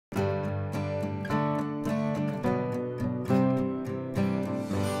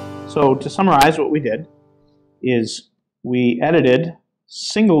So to summarize, what we did is we edited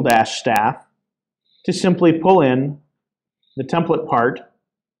single dash staff to simply pull in the template part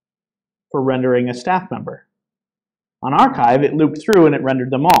for rendering a staff member. On archive, it looped through and it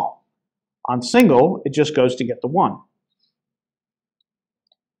rendered them all. On single, it just goes to get the one.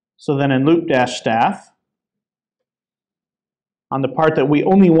 So then in loop dash staff, on the part that we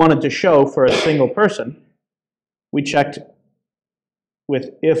only wanted to show for a single person, we checked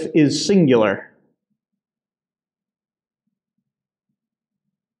with if is singular.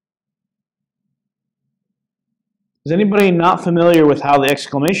 Is anybody not familiar with how the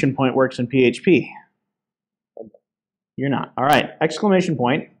exclamation point works in PHP? You're not. All right. Exclamation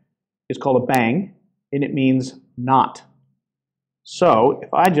point is called a bang, and it means not. So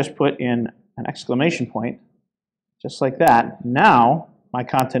if I just put in an exclamation point, just like that, now my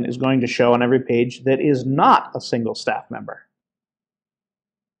content is going to show on every page that is not a single staff member.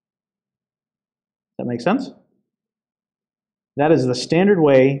 Does that make sense? That is the standard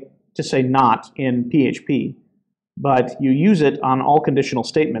way to say not in PHP, but you use it on all conditional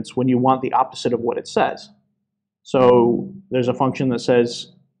statements when you want the opposite of what it says. So there's a function that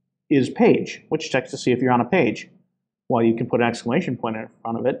says is page, which checks to see if you're on a page. Well, you can put an exclamation point in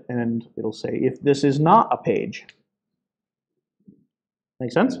front of it, and it'll say if this is not a page.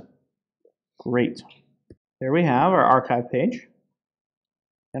 Make sense? Great. There we have our archive page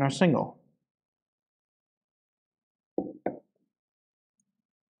and our single.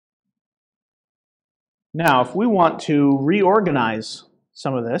 Now, if we want to reorganize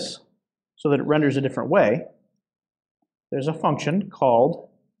some of this so that it renders a different way, there's a function called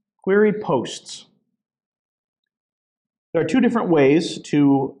query posts. There are two different ways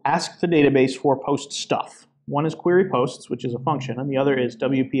to ask the database for post stuff. One is query posts, which is a function, and the other is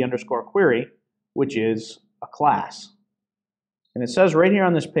WP_query, which is a class. And it says right here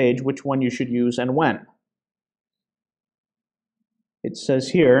on this page which one you should use and when. It says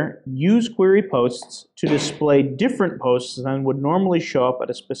here, use query posts to display different posts than would normally show up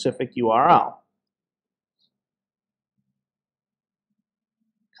at a specific URL.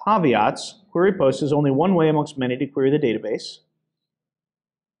 Caveats, query post is only one way amongst many to query the database.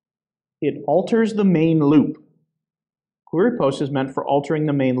 It alters the main loop. Query post is meant for altering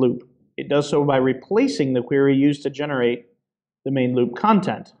the main loop. It does so by replacing the query used to generate the main loop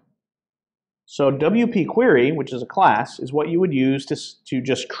content. So WP query, which is a class, is what you would use to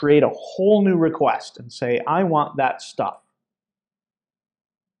just create a whole new request and say, I want that stuff.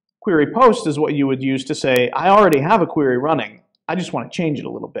 Query post is what you would use to say, I already have a query running. I just want to change it a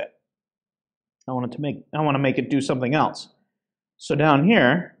little bit. I want to make it do something else. So down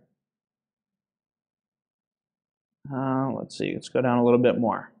here, let's see, let's go down a little bit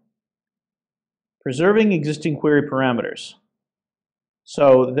more. Preserving existing query parameters.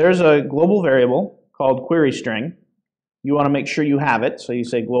 So there's a global variable called query string. You want to make sure you have it, so you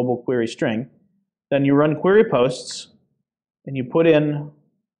say global query string. Then you run query posts, and you put in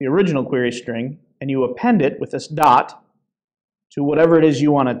the original query string, and you append it with this dot to whatever it is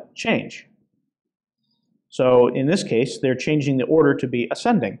you want to change. So in this case, they're changing the order to be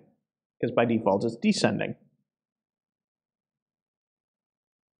ascending, because by default it's descending.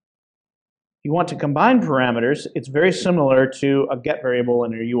 If you want to combine parameters, it's very similar to a get variable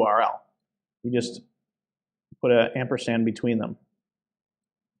in your URL. You just put an ampersand between them.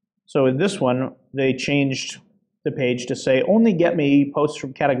 So in this one, they changed the page to say, only get me posts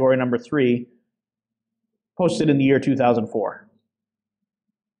from category number 3 posted in the year 2004.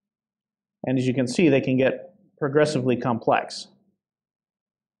 And as you can see, they can get progressively complex.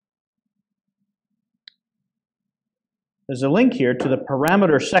 There's a link here to the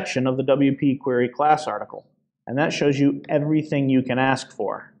parameter section of the WP query class article, and that shows you everything you can ask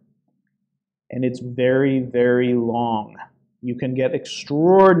for. And it's very, very long. You can get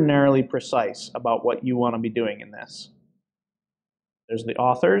extraordinarily precise about what you want to be doing in this. There's the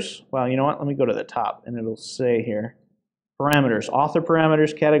authors. Well, you know what? Let me go to the top, and it'll say here, parameters, author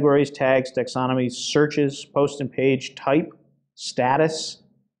parameters, categories, tags, taxonomies, searches, post and page type, status,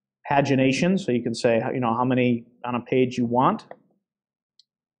 pagination, so you can say how many on a page you want,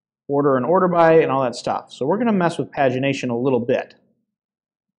 order and order by, and all that stuff. So we're going to mess with pagination a little bit.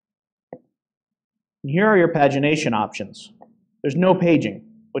 And here are your pagination options. There's no paging,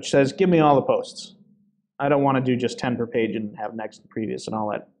 which says give me all the posts. I don't want to do just 10 per page and have next and previous and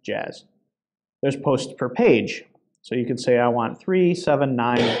all that jazz. There's posts per page. So you can say I want 3, 7,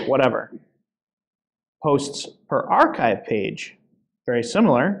 9, whatever. Posts per archive page. Very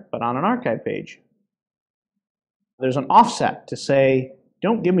similar, but on an archive page. There's an offset to say,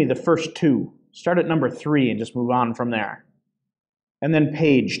 don't give me the first 2. Start at number 3 and just move on from there. and then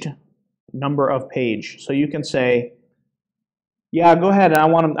paged, number of page. So you can say, yeah, go ahead, I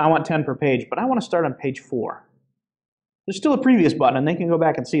want 10 per page, but I want to start on page 4. There's still a previous button, and they can go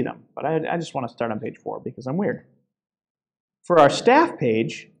back and see them, but I just want to start on page 4 because I'm weird. For our staff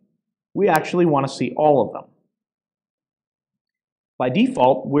page, we actually want to see all of them. By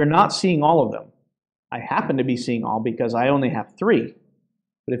default, we're not seeing all of them. I happen to be seeing all because I only have 3.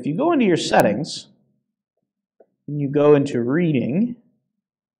 But if you go into your settings, and you go into reading,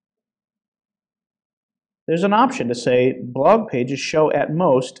 there's an option to say blog pages show at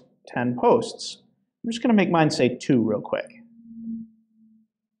most 10 posts. I'm just going to make mine say 2 real quick.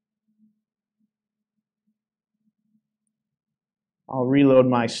 I'll reload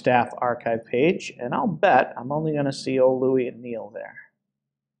my staff archive page, and I'll bet I'm only going to see old Louie and Neil there.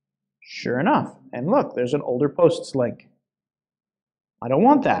 Sure enough. And look, there's an older posts link. I don't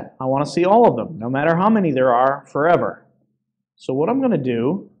want that. I want to see all of them, no matter how many there are, forever. So what I'm going to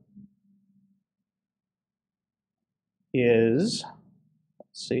do is,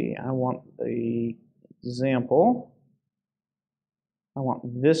 let's see, I want the example. I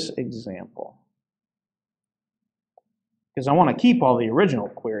want this example. Because I want to keep all the original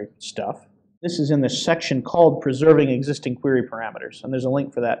query stuff. This is in the section called Preserving Existing Query Parameters, and there's a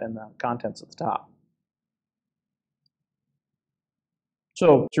link for that in the contents at the top.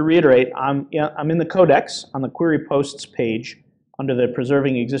 So to reiterate, I'm in the Codex on the Query Posts page under the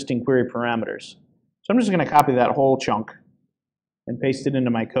Preserving Existing Query Parameters. So I'm just going to copy that whole chunk and paste it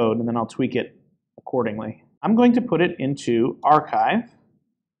into my code, and then I'll tweak it accordingly. I'm going to put it into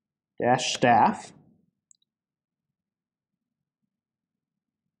archive-staff.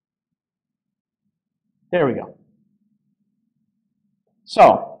 There we go.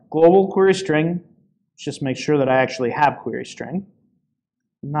 So, global query string, just make sure that I actually have query string.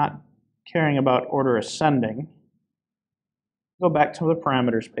 I'm not caring about order ascending. Go back to the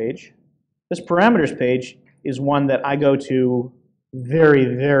parameters page. This parameters page is one that I go to very,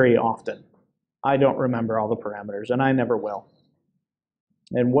 very often. I don't remember all the parameters, and I never will.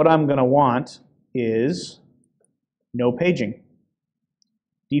 And what I'm going to want is no paging.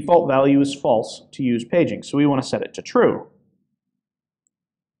 Default value is false to use paging, so we want to set it to true.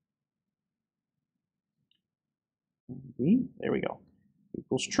 There we go.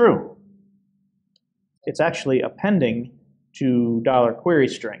 Equals true. It's actually appending to $query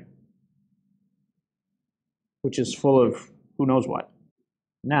string, which is full of who knows what.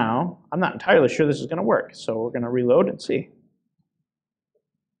 Now, I'm not entirely sure this is going to work, so we're going to reload and see.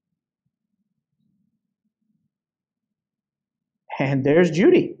 And there's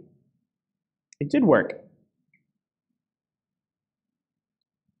Judy. It did work.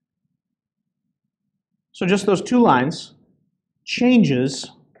 So just those 2 lines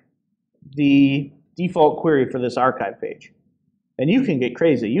changes the default query for this archive page. And you can get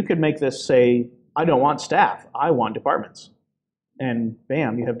crazy. You could make this say, I don't want staff, I want departments. And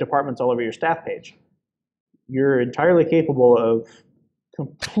bam, you have departments all over your staff page. You're entirely capable of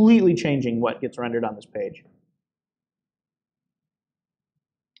completely changing what gets rendered on this page.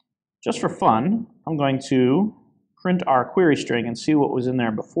 Just for fun, I'm going to print our query string and see what was in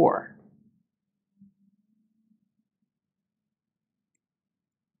there before.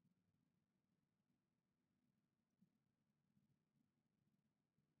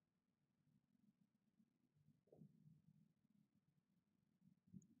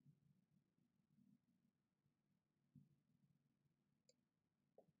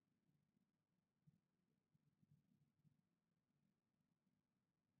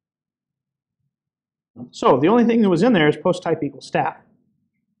 So the only thing that was in there is post type equals staff,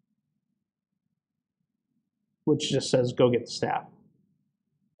 which just says go get the staff.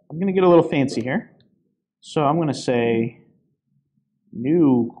 I'm going to get a little fancy here. So I'm going to say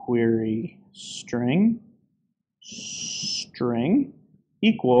new query string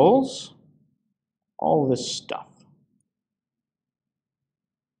equals all this stuff.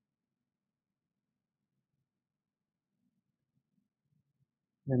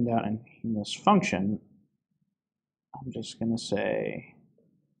 Then down in this function, I'm just going to say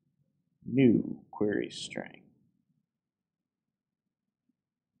new query string.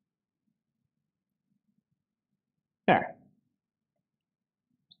 There.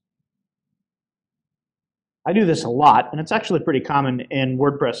 I do this a lot, and it's actually pretty common in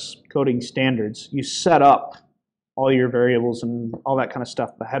WordPress coding standards. You set up all your variables and all that kind of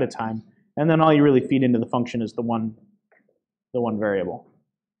stuff ahead of time, and then all you really feed into the function is the one variable.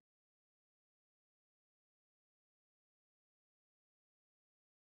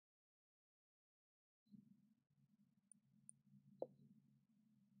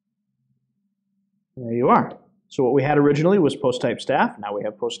 There you are. So what we had originally was post type staff. Now we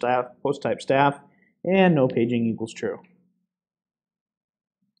have post type staff, and no paging equals true.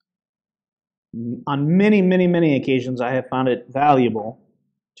 On many, many, many occasions, I have found it valuable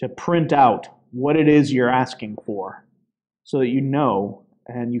to print out what it is you're asking for so that you know,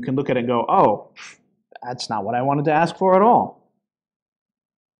 and you can look at it and go, oh, that's not what I wanted to ask for at all.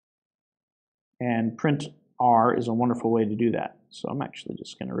 And print R is a wonderful way to do that. So I'm actually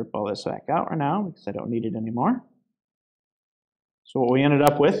just going to rip all this back out right now because I don't need it anymore. So what we ended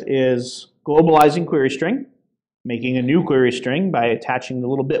up with is globalizing query string, making a new query string by attaching the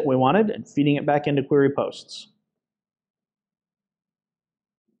little bit we wanted and feeding it back into query posts.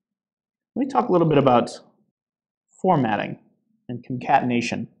 Let me talk a little bit about formatting and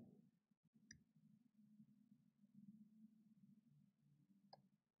concatenation.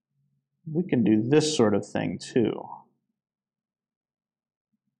 We can do this sort of thing too.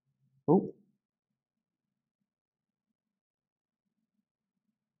 Oh.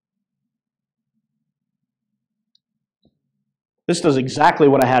 This does exactly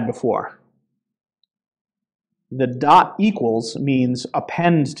what I had before. The dot equals means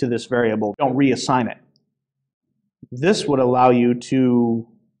append to this variable, don't reassign it. This would allow you to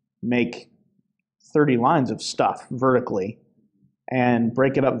make 30 lines of stuff vertically and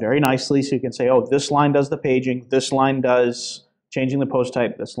break it up very nicely so you can say, oh, this line does the paging, this line does changing the post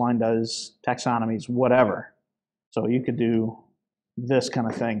type, this line does taxonomies, whatever. So you could do this kind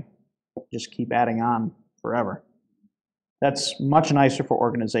of thing, just keep adding on forever. That's much nicer for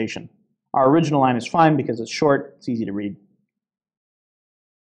organization. Our original line is fine because it's short, it's easy to read.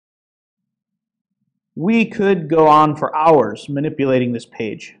 We could go on for hours manipulating this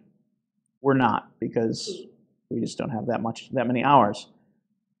page. We're not, because we just don't have that many hours.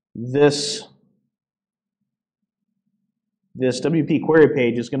 This WP query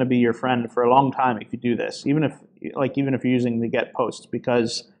page is going to be your friend for a long time if you do this, even if you're using the get posts,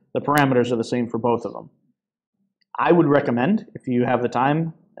 because the parameters are the same for both of them. I would recommend, if you have the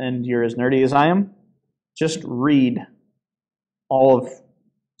time and you're as nerdy as I am, just read all of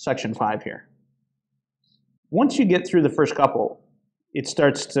section 5 here. Once you get through the first couple, it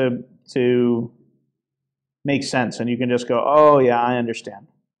starts to make sense, and you can just go, oh yeah, I understand.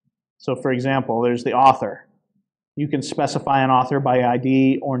 So for example, there's the author. You can specify an author by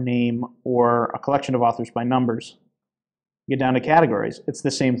ID or name, or a collection of authors by numbers. You get down to categories, it's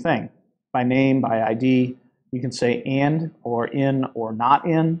the same thing. By name, by ID, you can say and, or in, or not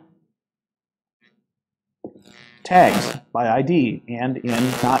in. Tags, by ID, and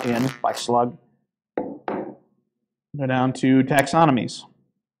in, not in, by slug. Go down to taxonomies.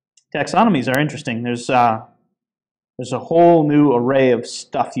 Taxonomies are interesting. There's a whole new array of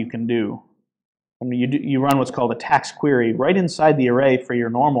stuff you can do. I mean, you run what's called a tax query right inside the array for your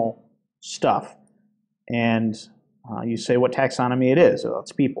normal stuff. And you say what taxonomy it is. So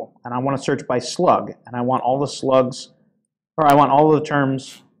it's people. And I want to search by slug. And I want all the slugs, or I want all the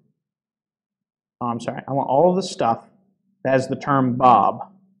terms. Oh, I'm sorry. I want all of the stuff that has the term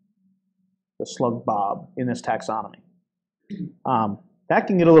Bob, the slug Bob, in this taxonomy. That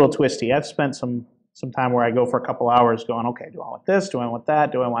can get a little twisty. I've spent some time where I go for a couple hours going, okay, do I want this? Do I want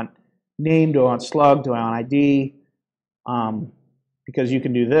that? Do I want name? Do I want slug? Do I want ID? Because you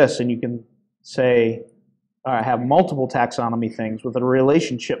can do this, and you can say, I have multiple taxonomy things with a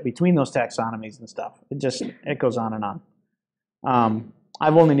relationship between those taxonomies and stuff. It goes on and on.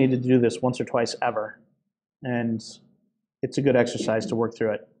 I've only needed to do this once or twice ever, and it's a good exercise to work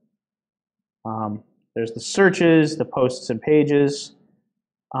through it. There's the searches, the posts and pages.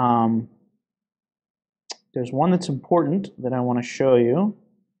 There's one that's important that I want to show you.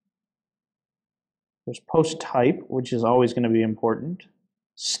 There's post type, which is always going to be important.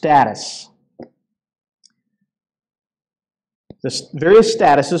 Status. The various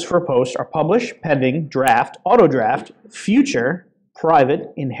statuses for a post are publish, pending, draft, auto draft, future,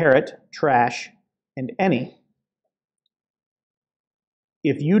 private, inherit, trash, and any.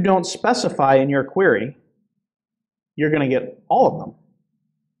 If you don't specify in your query, you're going to get all of them.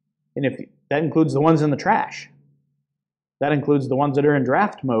 And if that includes the ones in the trash. That includes the ones that are in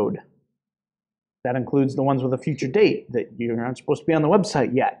draft mode. That includes the ones with a future date that you aren't supposed to be on the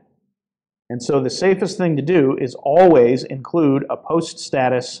website yet. And so the safest thing to do is always include a post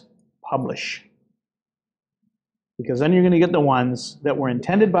status publish. Because then you're going to get the ones that were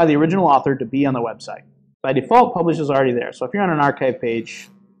intended by the original author to be on the website. By default, publish is already there. So if you're on an archive page,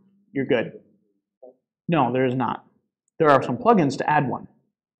 you're good. No, there is not. There are some plugins to add one.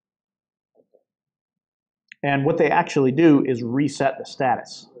 And what they actually do is reset the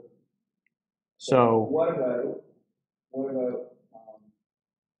status. So what about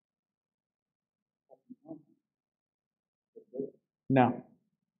No.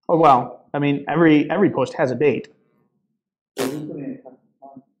 Oh, well, I mean, every post has a date.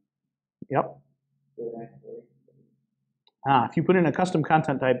 Yep. If you put in a custom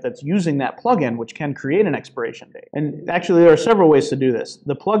content type that's using that plugin, which can create an expiration date. And actually, there are several ways to do this.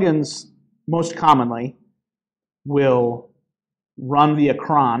 The plugins, most commonly, will run the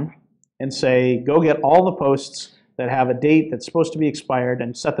cron and say, go get all the posts that have a date that's supposed to be expired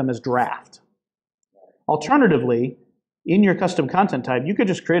and set them as draft. Alternatively, in your custom content type, you could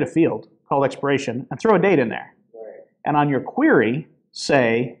just create a field called expiration and throw a date in there. And on your query,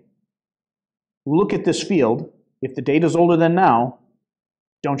 say, look at this field. If the date is older than now,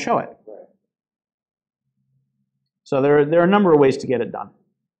 don't show it. So there are a number of ways to get it done.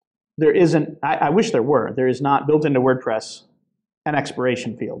 There isn't, I wish there were, there is not built into WordPress an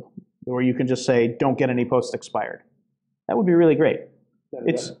expiration field where you can just say, don't get any posts expired. That would be really great.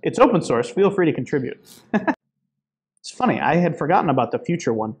 It's open source, feel free to contribute. It's funny, I had forgotten about the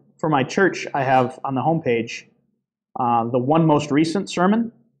future one. For my church, I have on the homepage the one most recent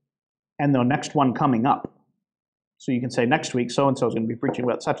sermon and the next one coming up. So you can say next week, so-and-so is going to be preaching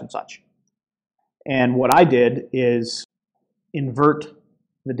about such and such. And what I did is invert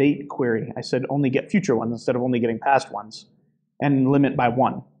the date query. I said only get future ones instead of only getting past ones, and limit by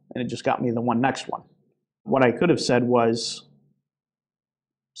one. And it just got me the one next one. What I could have said was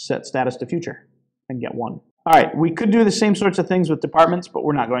set status to future and get one. All right, we could do the same sorts of things with departments, but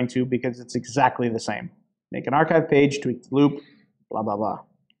we're not going to because it's exactly the same. Make an archive page, tweak the loop, blah, blah, blah.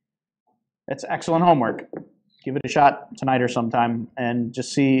 That's excellent homework. Give it a shot tonight or sometime and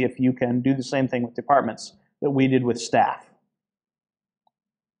just see if you can do the same thing with departments that we did with staff.